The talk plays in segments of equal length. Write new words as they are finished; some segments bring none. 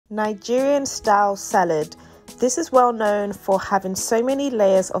Nigerian style salad. This is well known for having so many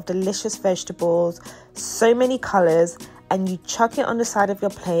layers of delicious vegetables, so many colours, and you chuck it on the side of your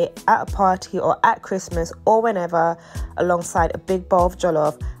plate at a party or at Christmas or whenever, alongside a big bowl of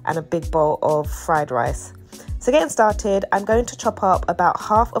jollof and a big bowl of fried rice. So getting started, I'm going to chop up about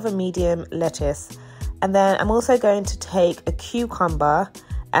half of a medium lettuce, and then I'm also going to take a cucumber,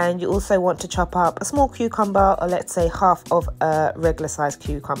 and you also want to chop up a small cucumber, or let's say half of a regular sized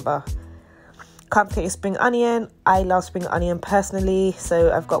cucumber. Can't forget your spring onion. I love spring onion personally, so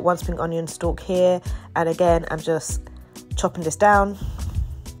I've got one spring onion stalk here, and again I'm just chopping this down.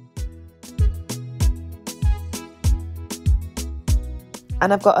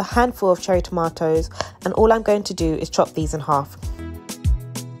 And I've got a handful of cherry tomatoes, and all I'm going to do is chop these in half.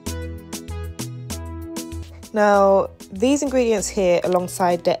 Now, these ingredients here,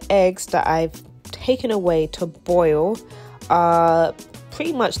 alongside the eggs that I've taken away to boil, are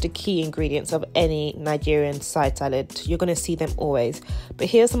pretty much the key ingredients of any Nigerian side salad. You're going to see them always. But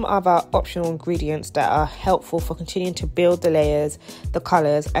here's some other optional ingredients that are helpful for continuing to build the layers, the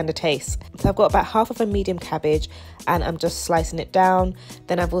colours and the taste. So I've got about half of a medium cabbage, and I'm just slicing it down.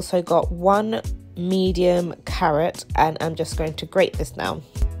 Then I've also got one medium carrot, and I'm just going to grate this now.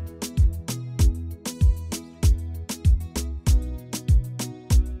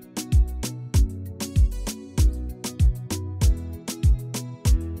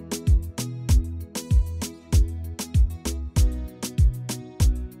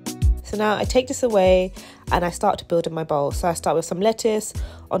 So now I take this away and I start to build in my bowl. So I start with some lettuce,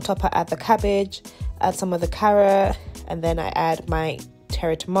 on top I add the cabbage, add some of the carrot, and then I add my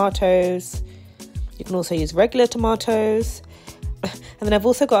cherry tomatoes. You can also use regular tomatoes. And then I've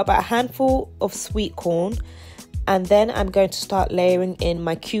also got about a handful of sweet corn. And then I'm going to start layering in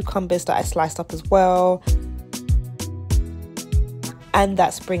my cucumbers that I sliced up as well. And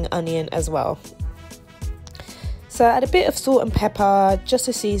that spring onion as well. So add a bit of salt and pepper just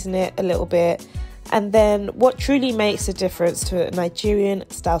to season it a little bit. And then what truly makes a difference to a Nigerian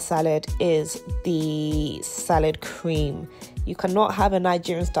style salad is the salad cream. You cannot have a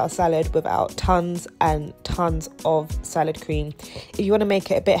Nigerian style salad without tons and tons of salad cream. If you want to make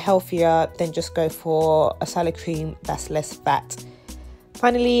it a bit healthier, then just go for a salad cream that's less fat.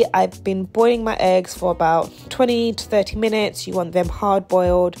 Finally, I've been boiling my eggs for about 20 to 30 minutes. You want them hard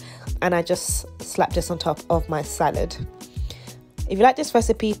boiled, and I just slap this on top of my salad. If you like this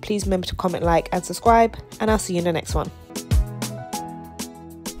recipe, please remember to comment, like and subscribe, and I'll see you in the next one.